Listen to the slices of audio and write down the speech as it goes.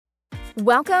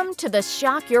Welcome to the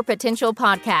Shock Your Potential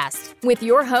podcast with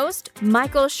your host,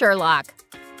 Michael Sherlock.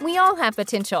 We all have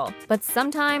potential, but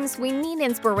sometimes we need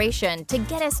inspiration to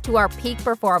get us to our peak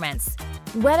performance.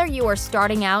 Whether you are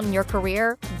starting out in your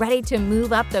career, ready to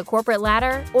move up the corporate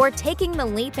ladder, or taking the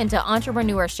leap into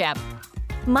entrepreneurship,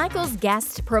 Michael's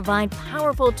guests provide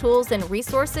powerful tools and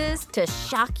resources to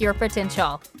shock your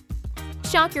potential.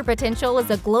 Shock Your Potential is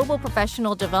a global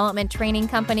professional development training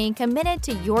company committed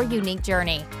to your unique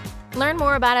journey. Learn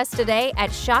more about us today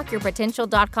at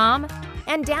shockyourpotential.com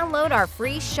and download our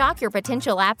free Shock Your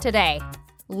Potential app today.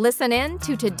 Listen in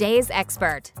to today's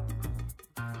expert.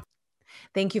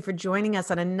 Thank you for joining us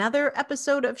on another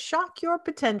episode of Shock Your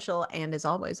Potential. And as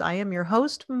always, I am your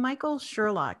host, Michael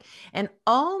Sherlock. And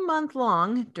all month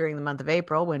long, during the month of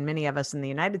April, when many of us in the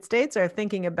United States are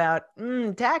thinking about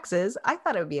taxes, I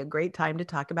thought it would be a great time to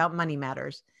talk about money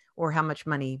matters, or how much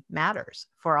money matters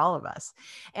for all of us.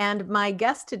 And my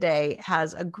guest today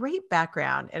has a great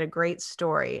background and a great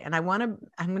story. And I'm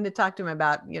going to talk to him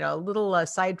about, a little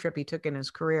side trip he took in his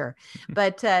career,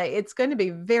 but it's going to be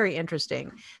very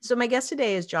interesting. So my guest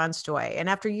today is John Stoy. And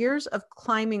after years of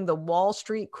climbing the Wall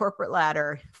Street corporate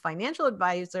ladder, financial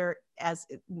advisor,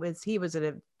 he was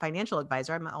a financial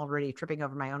advisor, I'm already tripping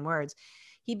over my own words.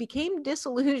 He became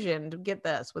disillusioned, get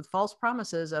this, with false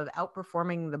promises of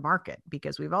outperforming the market,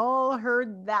 because we've all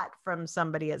heard that from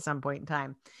somebody at some point in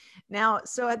time. Now,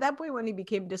 so at that point, when he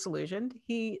became disillusioned,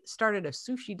 he started a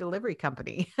sushi delivery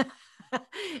company.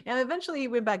 And eventually he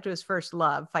went back to his first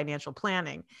love, financial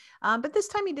planning. But this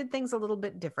time he did things a little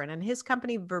bit different. And his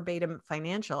company, Verbatim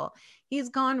Financial, he's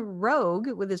gone rogue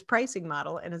with his pricing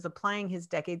model and is applying his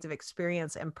decades of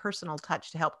experience and personal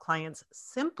touch to help clients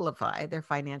simplify their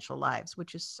financial lives,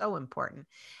 which is so important.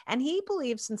 And he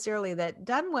believes sincerely that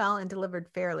done well and delivered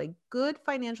fairly, good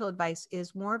financial advice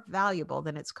is more valuable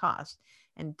than its cost,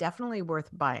 and definitely worth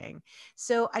buying.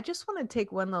 So I just want to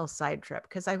take one little side trip,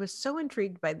 because I was so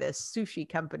intrigued by this sushi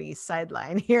company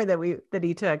sideline here that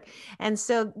he took. And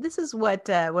so this is what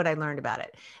I learned about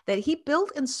it: that he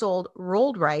built and sold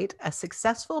Rolled Right, a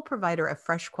successful provider of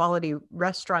fresh quality,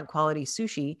 restaurant quality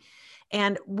sushi.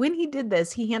 And when he did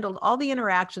this, he handled all the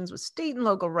interactions with state and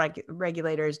local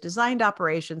regulators, designed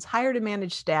operations, hired and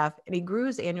managed staff, and he grew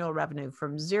his annual revenue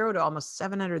from zero to almost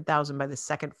 700,000 by the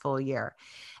second full year.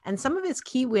 And some of his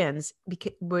key wins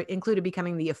included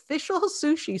becoming the official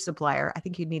sushi supplier — I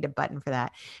think you'd need a button for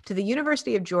that — to the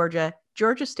University of Georgia,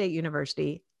 Georgia State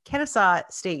University, Kennesaw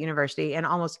State University, and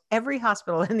almost every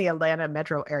hospital in the Atlanta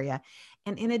metro area.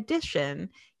 And in addition,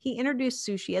 he introduced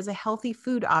sushi as a healthy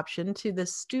food option to the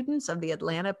students of the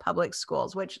Atlanta public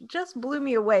schools, which just blew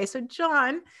me away. So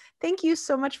John, thank you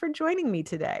so much for joining me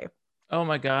today. Oh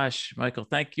my gosh, Michael,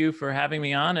 thank you for having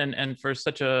me on and for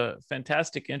such a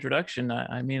fantastic introduction.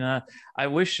 I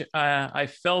wish I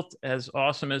felt as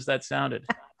awesome as that sounded.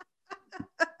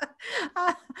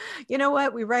 You know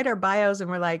what? We write our bios and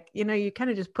we're like, you kind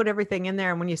of just put everything in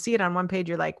there. And when you see it on one page,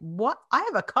 you're like, what? I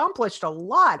have accomplished a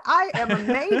lot. I am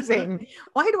amazing.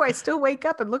 Why do I still wake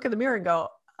up and look in the mirror and go,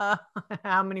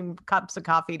 how many cups of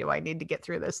coffee do I need to get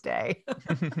through this day?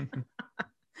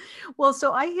 Well,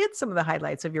 so I hit some of the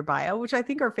highlights of your bio, which I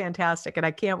think are fantastic. And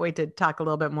I can't wait to talk a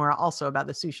little bit more also about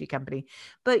the sushi company.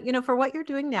 But, for what you're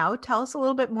doing now, tell us a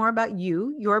little bit more about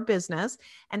you, your business,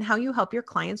 and how you help your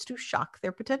clients to shock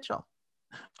their potential.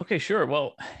 Okay, sure.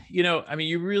 Well,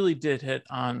 you really did hit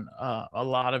on a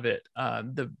lot of it.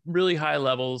 The really high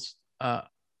level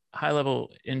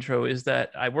intro is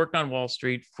that I worked on Wall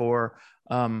Street for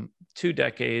 2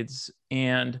 decades,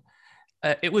 and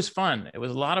it was fun. It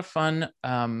was a lot of fun.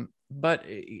 But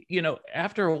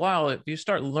after a while, if you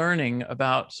start learning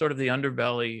about sort of the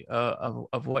underbelly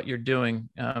of what you're doing,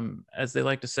 as they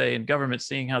like to say in government,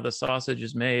 seeing how the sausage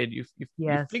is made, you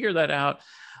figure that out.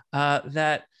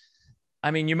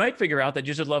 You might figure out that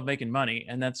you just love making money,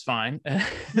 and that's fine.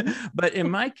 But in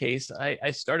my case,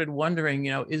 I started wondering,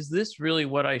 is this really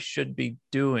what I should be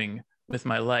doing with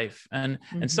my life? And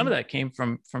some of that came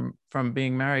from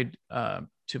being married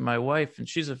to my wife, and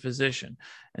she's a physician.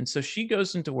 And so she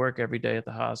goes into work every day at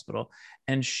the hospital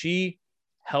and she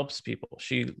helps people.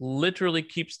 She literally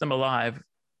keeps them alive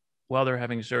while they're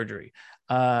having surgery.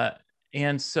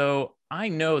 And so I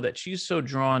know that she's so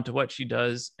drawn to what she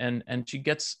does, and she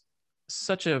gets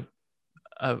such a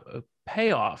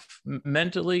payoff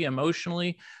mentally,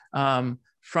 emotionally,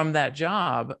 from that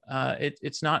job.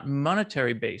 It's not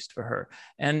monetary based for her.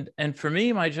 And for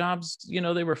me, my jobs,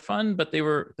 they were fun, but they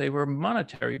were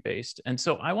monetary based. And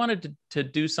so I wanted to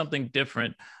do something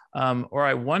different or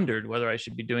I wondered whether I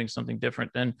should be doing something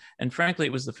different. And frankly,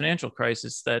 it was the financial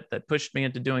crisis that pushed me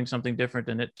into doing something different,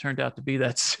 and it turned out to be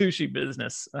that sushi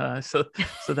business. So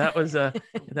that was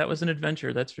an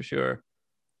adventure, that's for sure.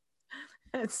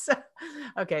 So,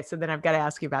 okay, so then I've got to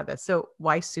ask you about this. So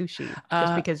why sushi?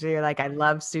 Just because you're like, I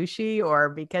love sushi, or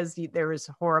because there was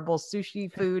horrible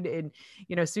sushi food and,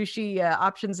 sushi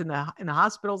options in the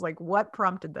hospitals? Like, what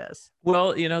prompted this?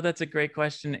 Well, that's a great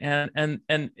question. And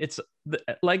it's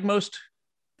like most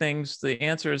things, the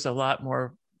answer is a lot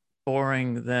more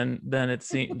boring than it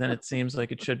seems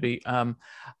like it should be.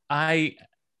 I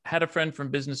had a friend from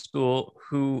business school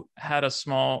who had a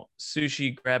small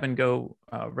sushi grab and go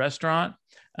restaurant.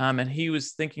 And he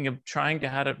was thinking of trying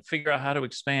to figure out how to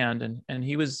expand. And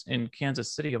he was in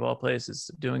Kansas City, of all places,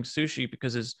 doing sushi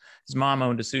because his mom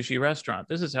owned a sushi restaurant.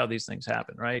 This is how these things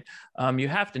happen, right? You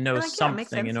have to know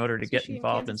something in order to get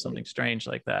involved in something strange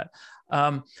like that.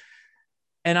 And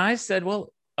I said,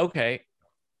 well, okay,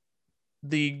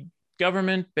 the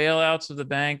government bailouts of the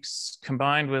banks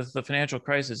combined with the financial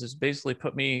crisis has basically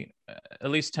put me at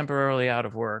least temporarily out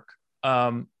of work.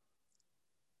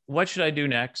 What should I do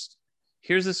next?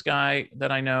 Here's this guy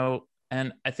that I know,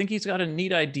 and I think he's got a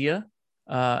neat idea.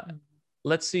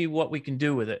 Let's see what we can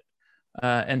do with it.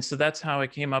 And so that's how I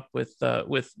came up with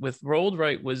Rolled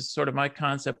Right. Was sort of my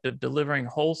concept of delivering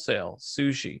wholesale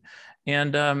sushi.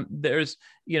 And there's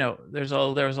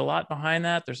a lot behind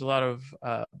that. There's a lot of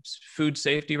food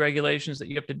safety regulations that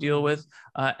you have to deal with,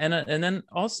 and then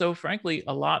also, frankly,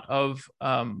 a lot of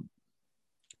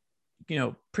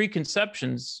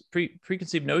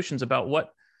preconceived notions about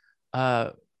what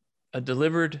a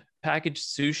delivered packaged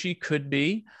sushi could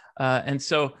be. And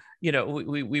so, we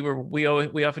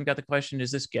often got the question, is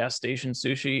this gas station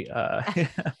sushi?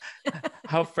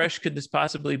 How fresh could this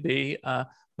possibly be?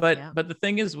 But the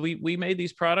thing is, we made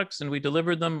these products and we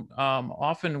delivered them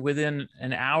often within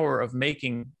an hour of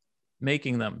making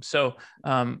them. So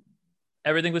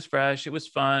everything was fresh. It was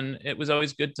fun. It was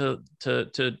always good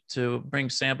to bring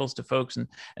samples to folks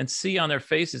and see on their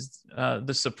faces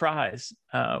the surprise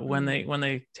when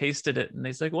they tasted it, and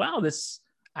they're like, "Wow, this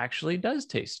actually does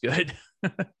taste good."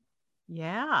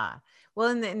 Yeah. Well,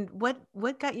 and then what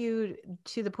got you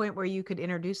to the point where you could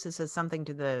introduce this as something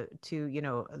to the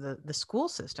school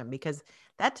system? Because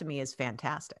that to me is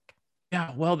fantastic.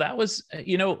 Yeah, well, that was,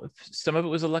 some of it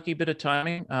was a lucky bit of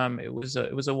timing. It was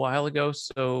a while ago.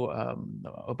 So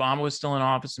Obama was still in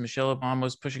office, and Michelle Obama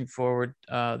was pushing forward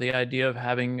the idea of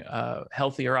having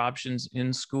healthier options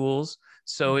in schools.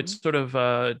 So it sort of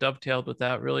dovetailed with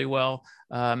that really well.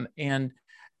 And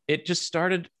it just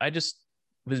started,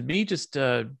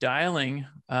 dialing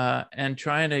and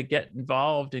trying to get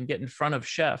involved and get in front of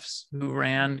chefs who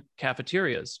ran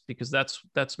cafeterias, because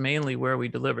that's mainly where we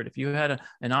delivered. If you had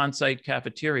an on-site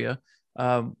cafeteria,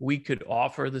 we could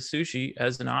offer the sushi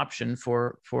as an option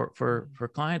for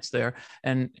clients there.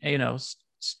 And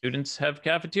students have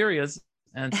cafeterias,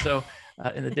 and so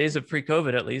in the days of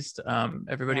pre-COVID, at least,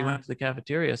 everybody went to the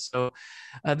cafeteria. So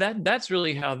that's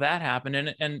really how that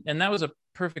happened, and that was a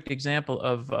perfect example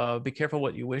of be careful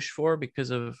what you wish for,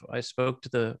 because I spoke to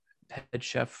the head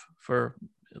chef for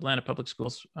Atlanta Public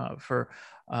Schools for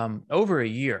over a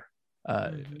year,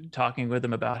 talking with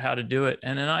him about how to do it.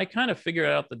 And then I kind of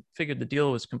figured the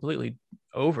deal was completely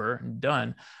over and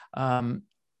done, not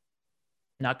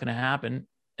going to happen.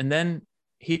 And then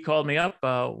he called me up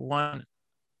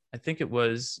I think it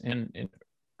was in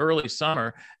early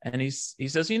summer, and he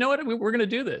says, "You know what, we're going to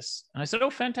do this." And I said, "Oh,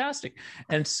 fantastic."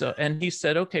 And he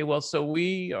said, "Okay, well, so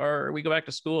we go back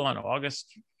to school on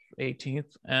August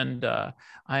 18th. And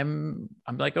I'm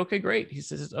like, "Okay, great." He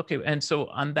says, "Okay." And so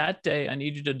on that day, I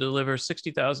need you to deliver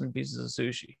 60,000 pieces of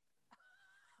sushi.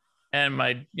 And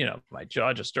my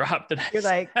jaw just dropped. And you're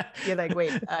like,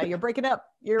 "Wait, you're breaking up.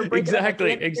 You're breaking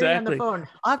exactly, up. Exactly. On the phone.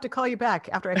 I'll have to call you back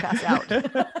after I pass out."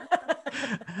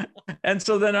 And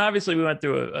so then obviously we went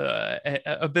through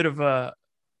a bit of a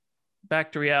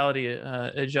back to reality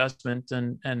adjustment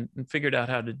and figured out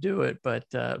how to do it. But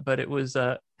it was,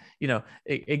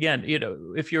 again,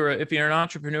 if you're an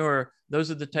entrepreneur, those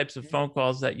are the types of phone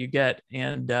calls that you get,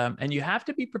 and you have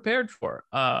to be prepared for.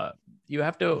 You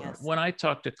have to. Yes. When I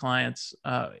talk to clients,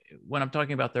 when I'm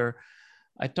talking about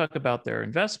I talk about their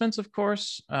investments, of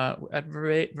course, at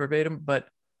verbatim, but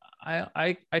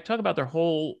I talk about their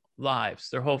whole lives,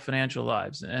 their whole financial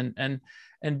lives, and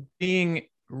being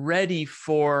ready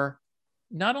for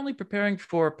not only preparing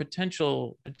for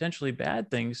potentially bad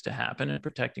things to happen and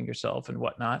protecting yourself and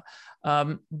whatnot,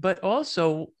 but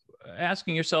also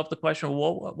asking yourself the question,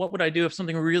 well, what would I do if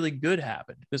something really good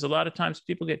happened? Because a lot of times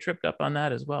people get tripped up on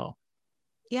that as well.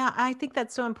 Yeah, I think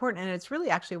that's so important. And it's really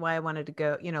actually why I wanted to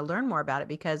go, learn more about it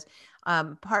because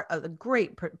part of the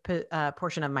great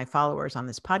portion of my followers on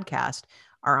this podcast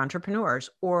are entrepreneurs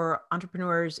or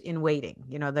entrepreneurs in waiting.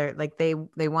 They're like, they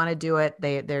want to do it.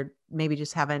 They're maybe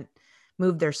just haven't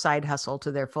moved their side hustle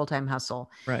to their full-time hustle.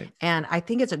 Right. And I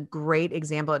think it's a great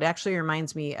example. It actually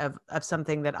reminds me of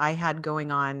something that I had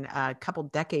going on a couple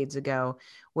decades ago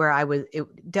where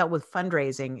it dealt with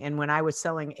fundraising. And when I was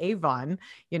selling Avon,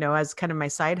 as kind of my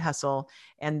side hustle.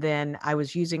 And then I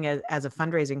was using it as a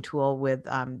fundraising tool with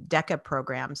DECA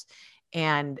programs,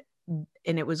 and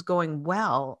it was going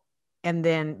well.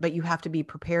 But you have to be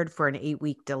prepared for an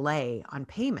 8-week delay on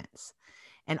payments.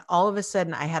 And all of a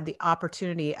sudden I had the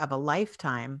opportunity of a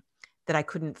lifetime that I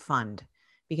couldn't fund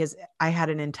because I had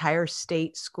an entire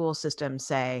state school system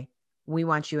say, we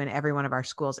want you in every one of our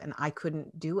schools. And I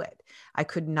couldn't do it. I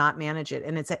could not manage it.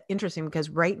 And it's interesting because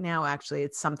right now, actually,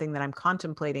 it's something that I'm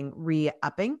contemplating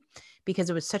re-upping because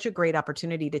it was such a great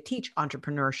opportunity to teach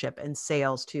entrepreneurship and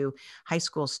sales to high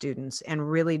school students and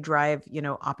really drive,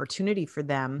 opportunity for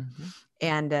them. Mm-hmm.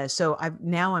 And so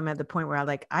I'm at the point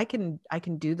where I can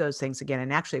do those things again.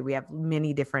 And actually we have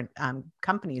many different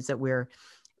companies that we're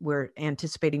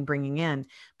anticipating bringing in.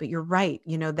 But you're right.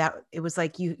 That it was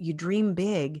like you dream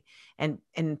big and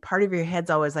part of your head's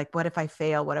always like, what if I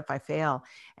fail? What if I fail?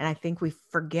 And I think we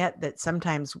forget that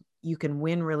sometimes you can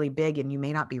win really big and you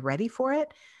may not be ready for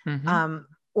it. Mm-hmm.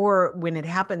 Or when it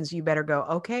happens, you better go,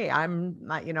 okay, I'm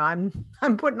not,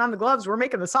 I'm putting on the gloves. We're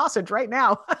making the sausage right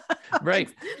now.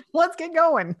 Right. Let's get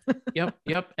going.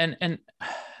 Yep. And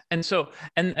so,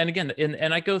 and again,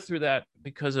 and I go through that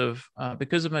because of my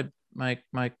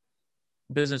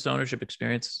business ownership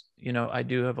experience. I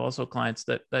do have also clients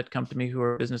that come to me who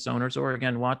are business owners or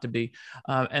again, want to be.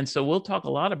 And so we'll talk a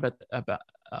lot about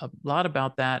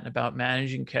that and about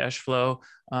managing cash flow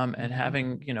and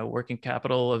having, working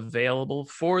capital available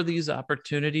for these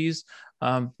opportunities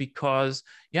because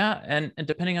and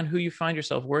depending on who you find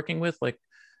yourself working with, like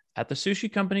at the sushi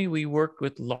company, we work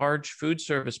with large food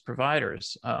service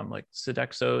providers like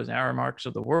Sodexo's, Aramark's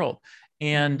of the world.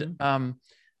 And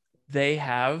they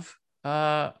have,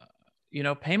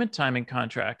 payment timing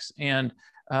contracts. And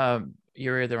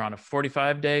you're either on a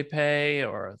 45-day pay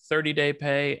or a 30-day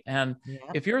pay. And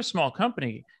if you're a small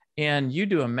company and you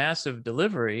do a massive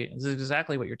delivery, this is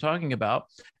exactly what you're talking about.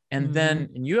 And then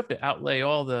you have to outlay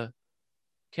all the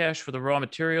cash for the raw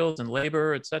materials and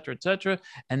labor, et cetera, et cetera.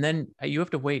 And then you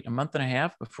have to wait a month and a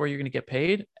half before you're going to get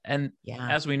paid. And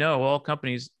as we know, all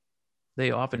companies,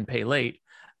 they often pay late,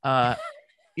 and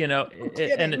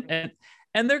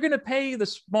they're going to pay the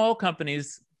small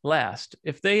companies last.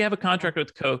 If they have a contract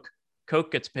with Coke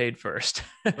gets paid first.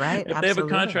 Right. If they have a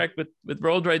contract with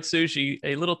Rolled Right Sushi,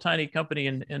 a little tiny company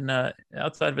in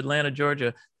outside of Atlanta,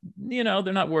 Georgia, they're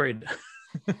not worried.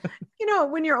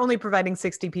 When you're only providing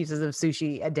 60 pieces of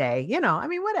sushi a day,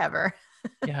 whatever.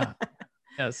 Yeah.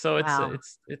 So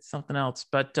it's something else,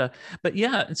 but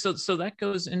yeah. And so that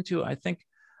goes into, I think,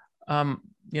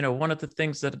 one of the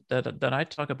things that I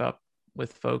talk about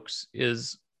with folks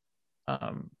is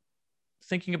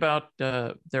thinking about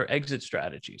their exit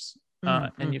strategies.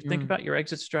 And you think about your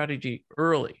exit strategy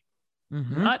early,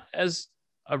 not as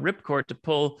a ripcord to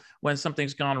pull when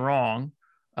something's gone wrong,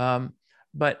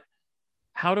 but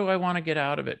how do I want to get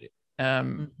out of it?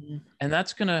 And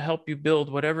that's going to help you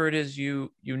build whatever it is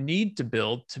you need to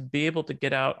build to be able to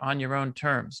get out on your own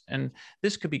terms. And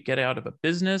this could be get out of a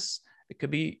business. It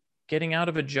could be getting out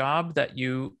of a job that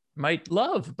you might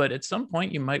love, but at some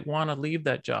point you might want to leave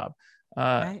that job.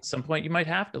 At some point you might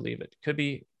have to leave it. It could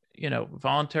be,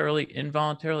 voluntarily,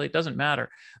 involuntarily, it doesn't matter.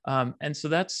 And so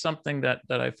that's something that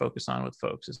I focus on with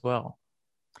folks as well.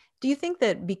 Do you think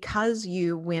that because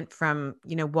you went from,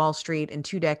 Wall Street in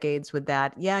 2 decades with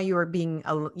that, you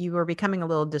were becoming a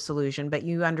little disillusioned, but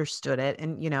you understood it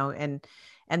and,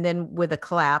 and then with a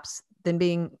collapse, then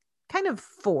being kind of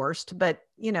forced, but,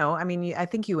 I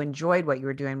think you enjoyed what you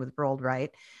were doing with Rolled Right.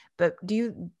 But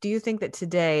do you think that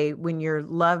today when your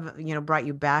love, brought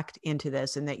you back into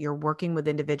this and that you're working with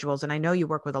individuals, and I know you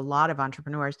work with a lot of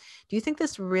entrepreneurs, do you think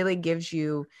this really gives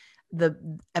you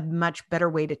a much better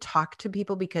way to talk to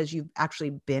people because you've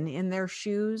actually been in their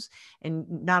shoes and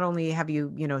not only have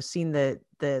you, seen the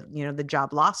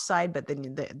job loss side, but then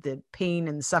the pain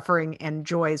and suffering and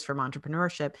joys from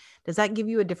entrepreneurship? Does that give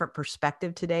you a different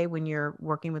perspective today when you're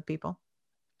working with people?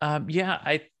 I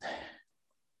mean,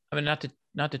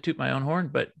 not to toot my own horn,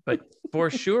 but for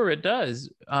sure it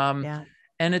does. And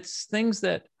it's things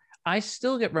that I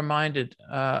still get reminded,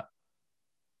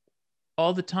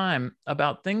 all the time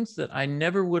about things that I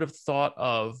never would have thought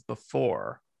of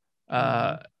before.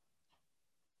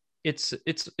 it's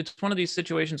one of these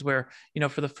situations where,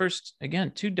 for the first,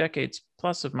 again, 2 decades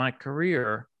plus of my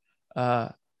career,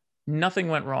 nothing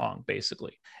went wrong,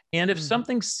 basically. And if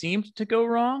something seemed to go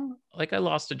wrong, like I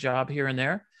lost a job here and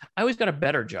there, I always got a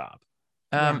better job.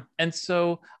 And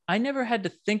so I never had to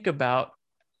think about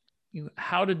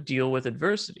how to deal with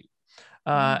adversity.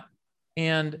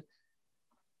 And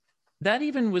that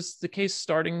even was the case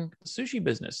starting the sushi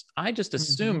business. I just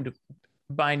assumed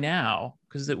by now,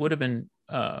 because it would have been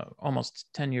almost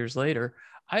 10 years later,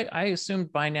 I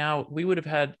assumed by now we would have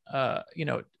had,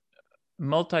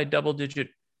 multi-double-digit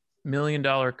 $1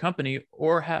 million company,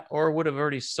 or would have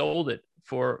already sold it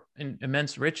for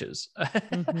immense riches.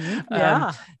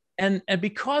 And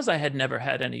because I had never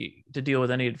had to deal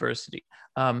with any adversity.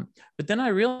 But then I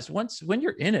realized when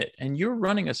you're in it and you're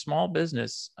running a small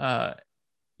business,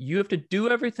 you have to do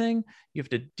everything. You have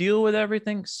to deal with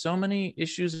everything. So many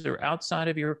issues are outside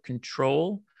of your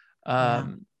control.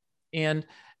 And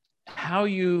how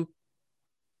you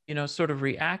sort of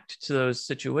react to those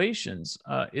situations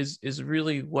is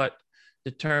really what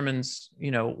determines,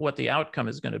 what the outcome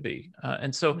is going to be.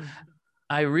 And so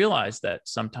I realized that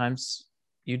sometimes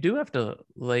you do have to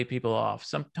lay people off.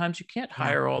 Sometimes you can't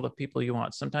hire all the people you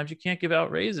want. Sometimes you can't give out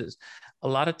raises. A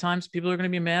lot of times people are going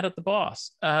to be mad at the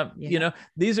boss.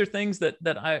 These are things that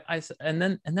I and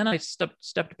then I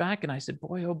stepped back and I said,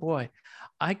 boy, oh boy,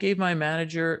 I gave my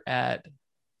manager at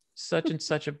such and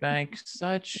such a bank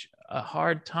such a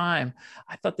hard time.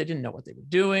 I thought they didn't know what they were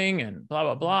doing and blah,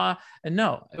 blah, blah. And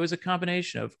no, it was a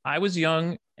combination of I was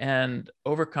young and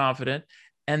overconfident,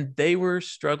 and they were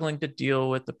struggling to deal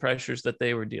with the pressures that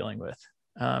they were dealing with.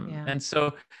 And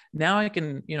so now I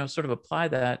can, sort of apply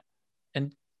that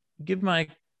and give my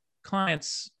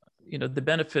clients, the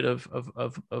benefit of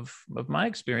my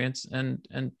experience,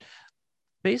 and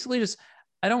basically just,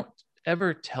 I don't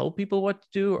ever tell people what to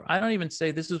do, or I don't even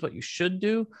say this is what you should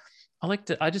do.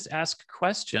 I just ask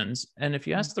questions. And if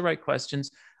you ask the right questions,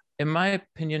 in my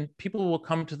opinion, people will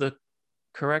come to the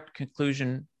correct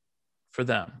conclusion for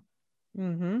them.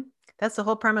 That's the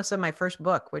whole premise of my first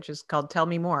book, which is called Tell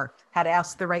Me More: How to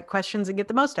Ask the Right Questions and Get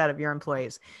the Most Out of Your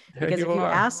Employees. Because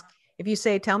if you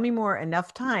say, tell me more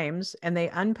enough times, and they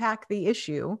unpack the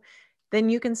issue, then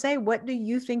you can say, what do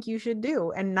you think you should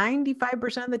do? And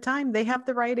 95% of the time they have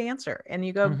the right answer. And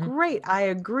you go, great, I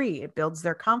agree. It builds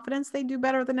their confidence. They do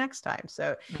better the next time.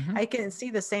 So I can see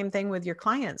the same thing with your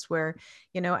clients where,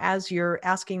 as you're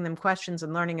asking them questions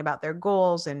and learning about their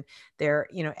goals and their,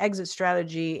 exit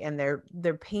strategy and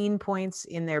their pain points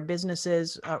in their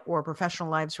businesses or professional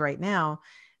lives right now,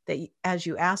 that as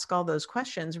you ask all those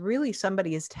questions, really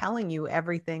somebody is telling you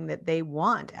everything that they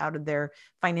want out of their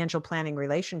financial planning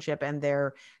relationship and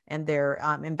their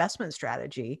investment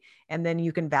strategy. And then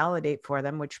you can validate for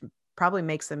them, which probably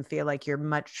makes them feel like you're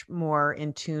much more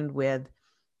in tune with,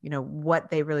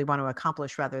 what they really want to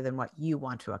accomplish rather than what you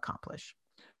want to accomplish.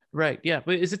 Right. Yeah.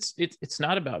 But it's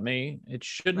not about me. It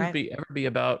shouldn't ever be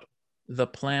about the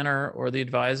planner or the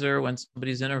advisor when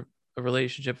somebody's in a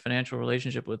financial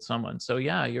relationship with someone. So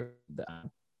yeah, you're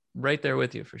right there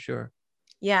with you for sure.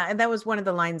 Yeah. And that was one of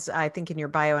the lines, I think, in your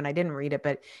bio, and I didn't read it,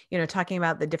 but, talking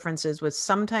about the differences with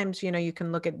sometimes, you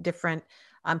can look at different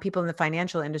people in the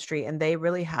financial industry, and they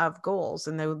really have goals,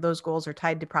 and those goals are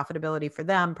tied to profitability for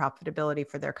them, profitability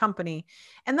for their company.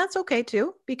 And that's okay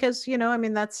too, because,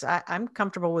 I'm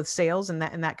comfortable with sales and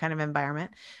that kind of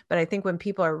environment. But I think when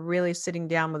people are really sitting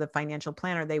down with a financial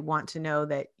planner, they want to know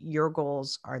that your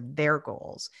goals are their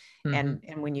goals. And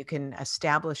when you can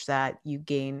establish that, you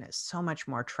gain so much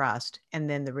more trust, and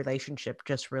then the relationship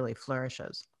just really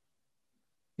flourishes.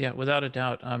 Yeah, without a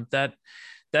doubt.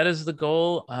 That is the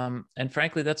goal. And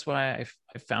frankly, that's why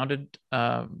I founded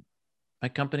my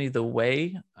company the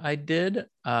way I did,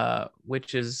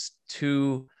 which is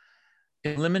to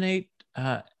eliminate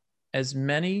as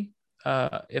many,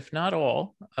 if not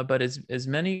all, but as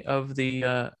many of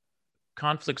the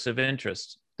conflicts of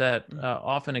interest that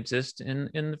often exist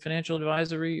in the financial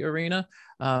advisory arena.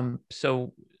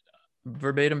 So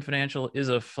Verbatim Financial is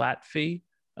a flat fee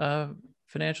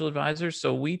financial advisor.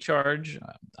 So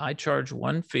I charge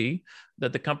one fee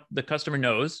that the customer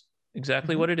knows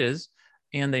exactly what it is,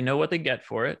 and they know what they get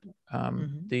for it.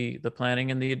 The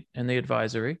planning and the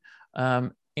advisory.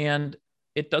 And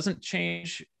it doesn't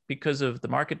change because of the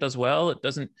market does well. It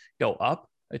doesn't go up.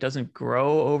 It doesn't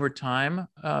grow over time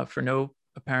for no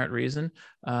apparent reason.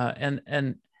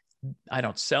 And I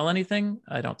don't sell anything.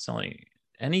 I don't sell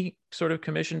any sort of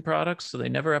commission products. So they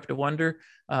never have to wonder,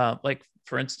 like,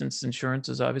 for instance, insurance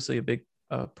is obviously a big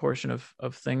portion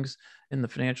of things in the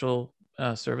financial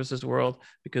services world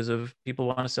because of people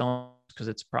want to sell because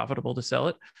it's profitable to sell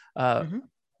it.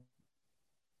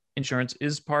 insurance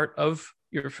is part of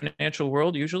your financial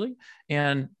world usually.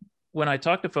 And when I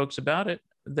talk to folks about it,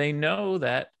 they know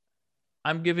that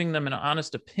I'm giving them an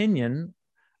honest opinion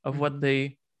of what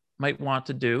they might want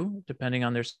to do, depending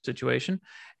on their situation.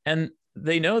 And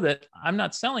they know that I'm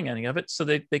not selling any of it. So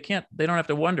they don't have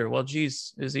to wonder, well,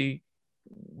 geez, is he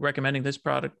recommending this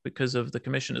product because of the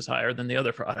commission is higher than the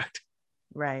other product?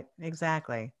 Right.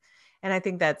 Exactly. And I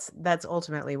think that's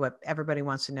ultimately what everybody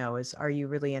wants to know is, are you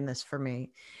really in this for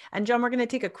me? And John, we're going to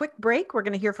take a quick break. We're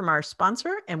going to hear from our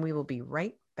sponsor and we will be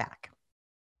right back.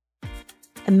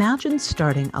 Imagine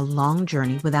starting a long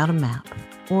journey without a map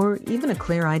or even a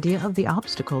clear idea of the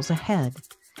obstacles ahead.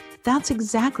 That's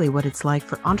exactly what it's like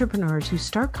for entrepreneurs who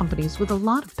start companies with a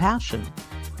lot of passion,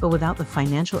 but without the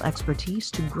financial expertise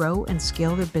to grow and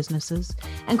scale their businesses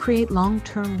and create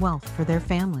long-term wealth for their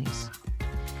families.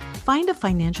 Find a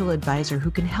financial advisor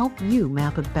who can help you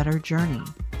map a better journey.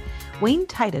 Wayne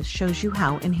Titus shows you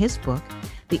how in his book,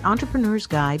 The Entrepreneur's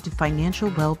Guide to Financial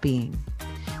Well-Being.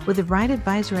 With the right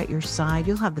advisor at your side,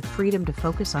 you'll have the freedom to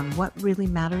focus on what really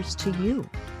matters to you.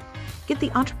 Get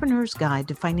The Entrepreneur's Guide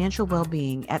to Financial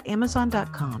Well-Being at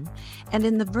Amazon.com and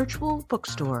in the virtual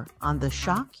bookstore on the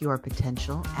Shock Your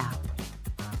Potential app.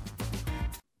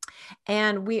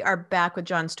 And we are back with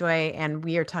John Stoy, and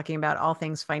we are talking about all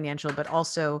things financial, but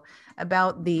also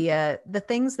about the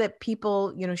things that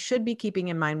people, should be keeping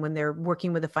in mind when they're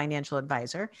working with a financial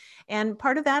advisor. And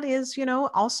part of that is,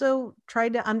 also try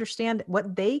to understand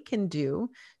what they can do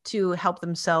to help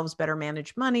themselves better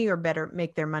manage money or better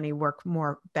make their money work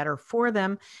better for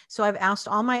them. So I've asked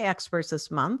all my experts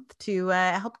this month to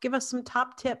help give us some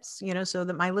top tips, so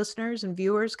that my listeners and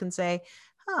viewers can say,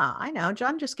 I know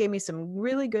John just gave me some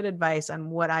really good advice on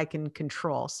what I can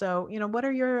control. So, what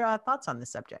are your thoughts on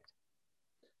this subject?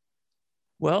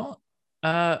 Well,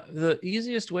 the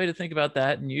easiest way to think about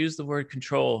that and use the word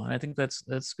control, and I think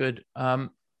that's good.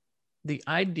 The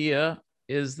idea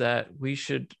is that we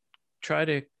should try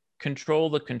to control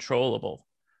the controllable.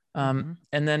 And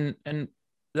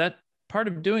that part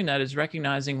of doing that is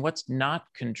recognizing what's not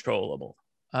controllable.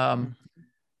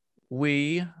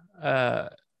 We,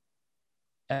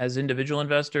 as individual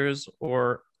investors,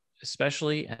 or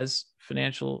especially as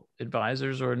financial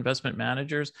advisors or investment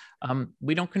managers,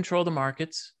 we don't control the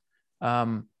markets.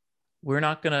 We're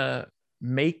not going to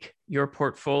make your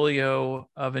portfolio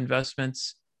of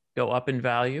investments go up in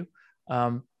value.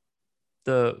 The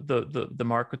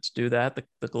markets do that.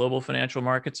 The global financial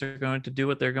markets are going to do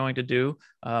what they're going to do.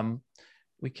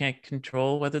 We can't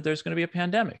control whether there's going to be a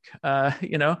pandemic,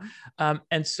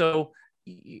 and so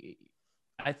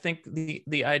I think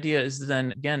the idea is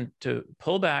then, again, to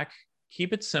pull back,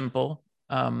 keep it simple.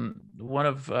 One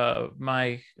of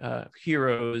my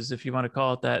heroes, if you want to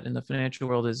call it that, in the financial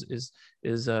world is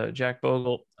Jack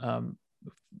Bogle,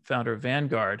 founder of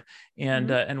Vanguard.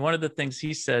 And one of the things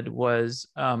he said was,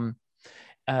 in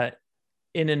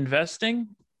investing,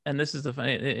 and this is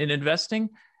in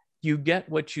investing, you get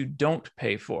what you don't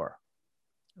pay for.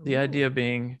 The idea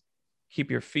being, keep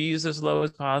your fees as low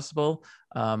as possible.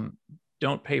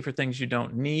 Don't pay for things you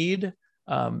don't need.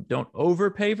 Don't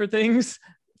overpay for things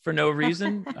for no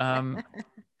reason.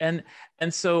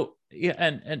 So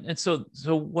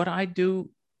what I do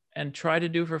and try to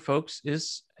do for folks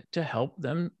is to help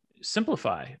them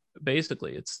simplify.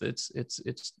 Basically, it's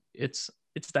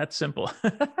that simple.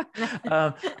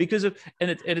 Because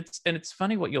it's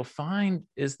funny, what you'll find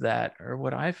is that, or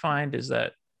what I find is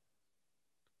that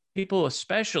people,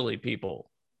 especially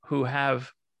people who have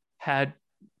had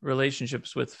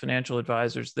relationships with financial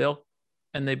advisors,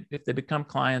 if they become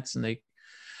clients and they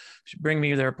bring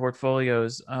me their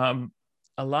portfolios, a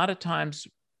lot of times,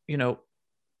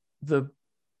 the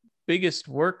biggest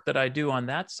work that I do on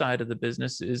that side of the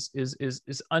business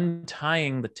is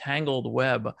untying the tangled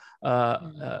web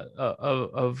of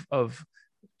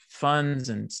funds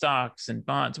and stocks and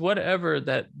bonds, whatever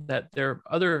that their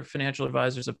other financial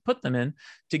advisors have put them in,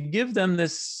 to give them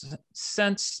this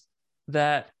sense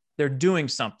that they're doing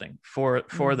something for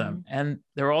them. And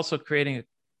they're also creating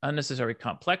unnecessary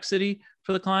complexity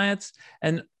for the clients.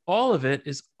 And all of it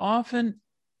is often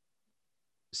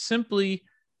simply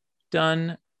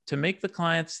done to make the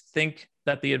clients think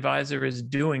that the advisor is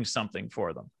doing something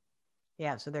for them.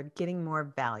 Yeah, so they're getting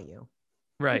more value.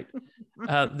 Right.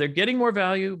 They're getting more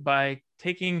value by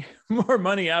taking more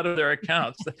money out of their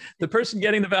accounts. The person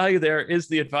getting the value there is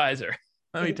the advisor.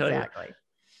 Let me tell you.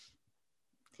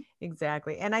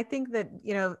 Exactly. And I think that,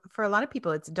 for a lot of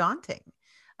people, it's daunting.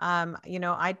 I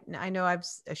know I've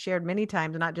shared many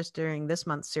times, not just during this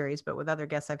month's series, but with other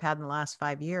guests I've had in the last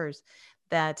 5 years,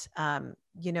 that,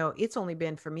 it's only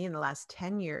been for me in the last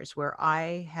 10 years where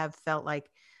I have felt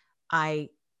like I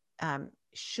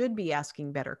should be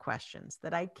asking better questions,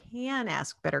 that I can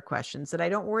ask better questions, that I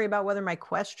don't worry about whether my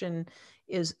question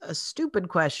is a stupid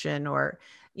question or,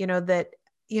 that,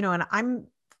 and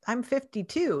I'm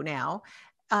 52 now.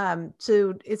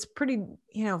 So it's pretty,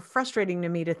 frustrating to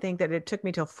me to think that it took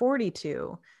me till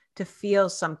 42 to feel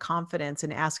some confidence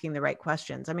in asking the right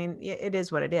questions. I mean, it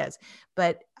is what it is,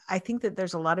 but I think that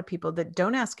there's a lot of people that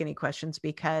don't ask any questions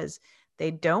because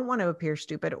they don't want to appear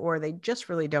stupid, or they just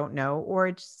really don't know,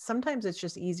 or sometimes it's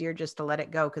just easier just to let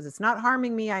it go because it's not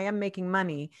harming me. I am making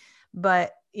money,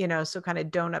 but, so kind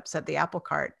of don't upset the apple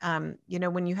cart.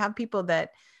 When you have people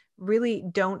that really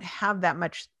don't have that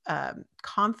much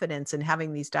confidence in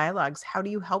having these dialogues, how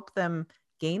do you help them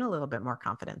gain a little bit more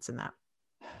confidence in that?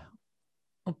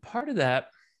 Well, part of that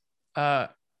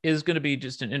is going to be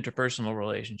just an interpersonal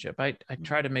relationship. I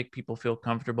try to make people feel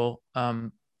comfortable.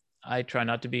 I try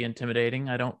not to be intimidating.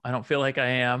 I don't feel like I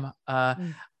am.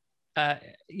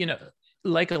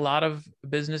 Like a lot of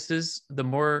businesses, the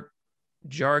more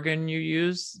jargon you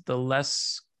use, the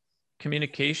less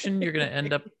communication you're going to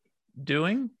end up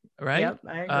doing. Right. Yep,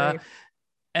 I agree.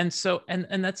 And so,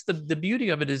 and that's the beauty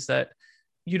of it, is that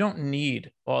you don't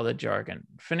need all the jargon.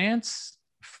 Finance,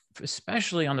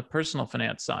 especially on the personal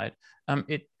finance side,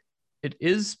 it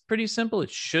is pretty simple. It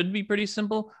should be pretty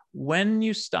simple. When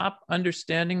you stop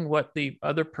understanding what the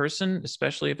other person,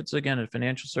 especially if it's, again, a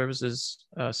financial services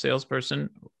salesperson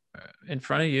in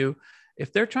front of you,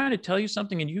 if they're trying to tell you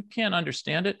something and you can't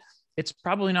understand it, it's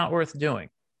probably not worth doing.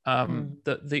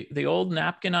 The old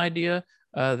napkin idea,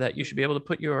 that you should be able to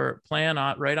put your plan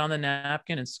right on the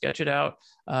napkin and sketch it out,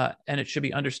 and it should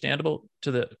be understandable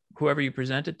to whoever you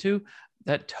present it to,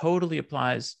 that totally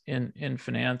applies in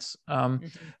finance,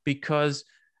 because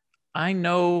I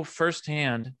know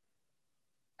firsthand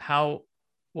how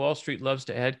Wall Street loves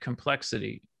to add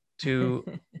complexity to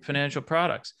financial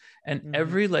products, and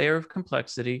every layer of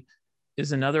complexity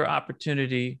is another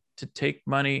opportunity to take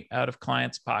money out of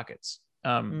clients' pockets.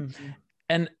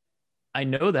 And I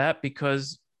know that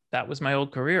because that was my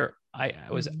old career. I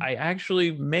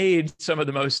actually made some of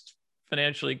the most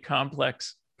financially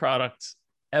complex products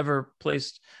ever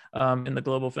placed in the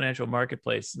global financial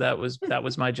marketplace. That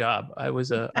was my job. I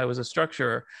was a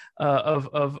structurer of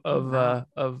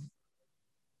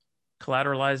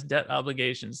collateralized debt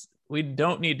obligations. We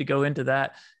don't need to go into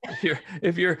that.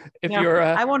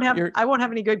 I won't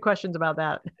have any good questions about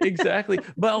that. Exactly.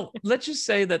 Well, let's just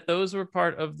say that those were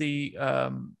part of the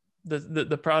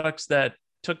products that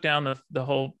took down the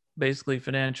whole basically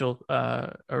financial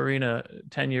arena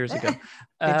 10 years ago.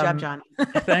 Good job, John.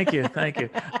 Thank you.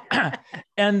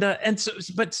 And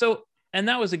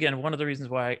that was, again, one of the reasons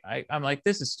why I'm like,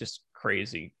 this is just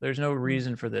crazy. There's no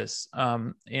reason for this.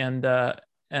 And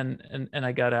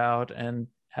I got out and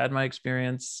had my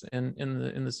experience in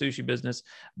the sushi business,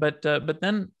 but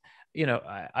then,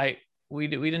 we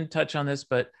didn't touch on this,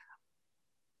 but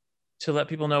to let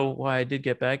people know why I did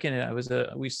get back in it,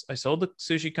 I sold the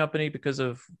sushi company because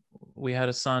we had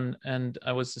a son, and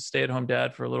I was a stay-at-home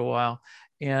dad for a little while.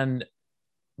 And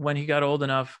when he got old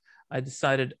enough, I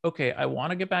decided, okay, I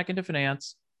want to get back into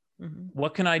finance.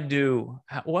 What can I do?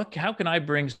 How can I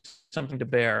bring something to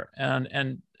bear? And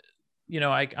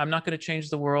I'm not going to change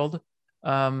the world.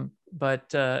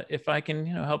 But if I can,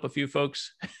 help a few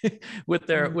folks with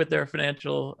their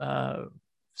financial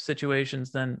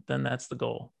situations, then that's the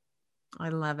goal. I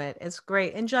love it. It's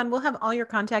great. And John, we'll have all your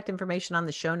contact information on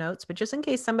the show notes, but just in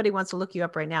case somebody wants to look you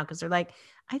up right now, because they're like,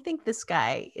 I think this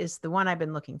guy is the one I've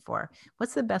been looking for.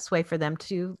 What's the best way for them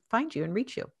to find you and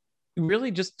reach you? Really,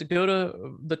 just to go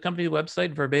to the company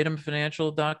website,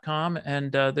 verbatimfinancial.com,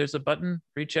 and there's a button,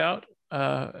 reach out,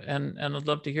 and I'd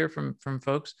love to hear from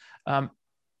folks. I'll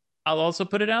also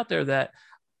put it out there that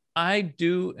I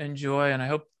do enjoy, and I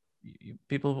hope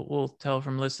people will tell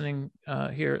from listening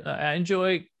here, I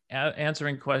enjoy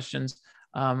answering questions.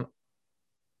 I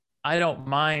don't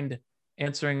mind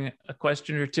answering a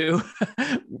question or two.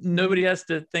 Nobody has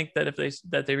to think that if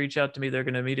they reach out to me, they're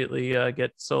going to immediately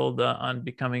get sold on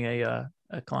becoming a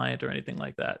client or anything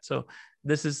like that. So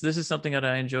this is something that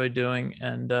I enjoy doing,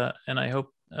 and I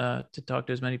hope to talk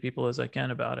to as many people as I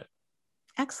can about it.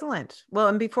 Excellent. Well,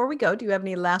 and before we go, do you have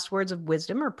any last words of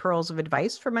wisdom or pearls of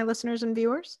advice for my listeners and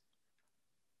viewers?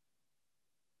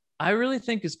 I really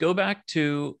think is go back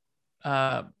to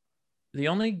the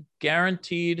only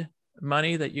guaranteed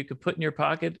money that you could put in your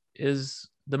pocket is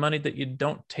the money that you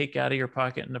don't take out of your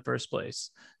pocket in the first place.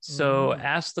 So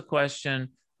ask the question,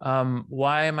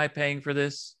 why am I paying for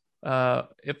this?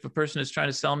 If a person is trying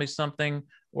to sell me something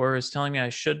or is telling me I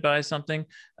should buy something,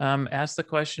 ask the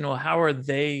question, well, how are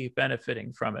they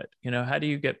benefiting from it? How do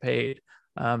you get paid?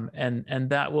 And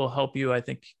that will help you, I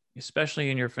think, especially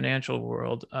in your financial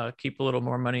world, keep a little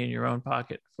more money in your own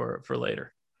pocket for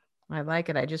later. I like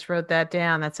it. I just wrote that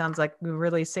down. That sounds like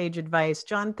really sage advice.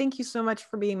 John, thank you so much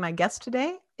for being my guest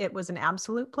today. It was an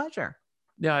absolute pleasure.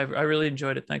 Yeah, I really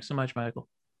enjoyed it. Thanks so much, Michael.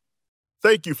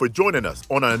 Thank you for joining us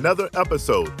on another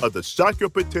episode of the Shock Your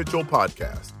Potential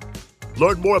podcast.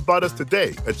 Learn more about us today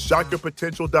at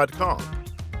shockyourpotential.com,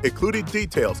 including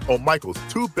details on Michael's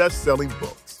 2 best-selling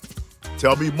books.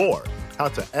 Tell me more, how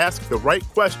to ask the right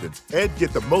questions and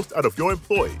get the most out of your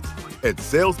employees, and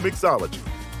Sales Mixology,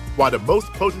 why the most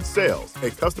potent sales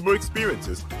and customer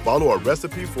experiences follow a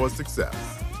recipe for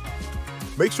success.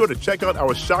 Make sure to check out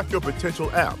our Shock Your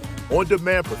Potential app,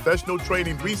 on-demand professional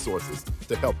training resources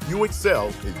to help you excel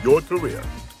in your career.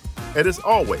 And as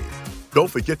always, don't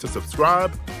forget to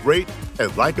subscribe, rate,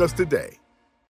 and like us today.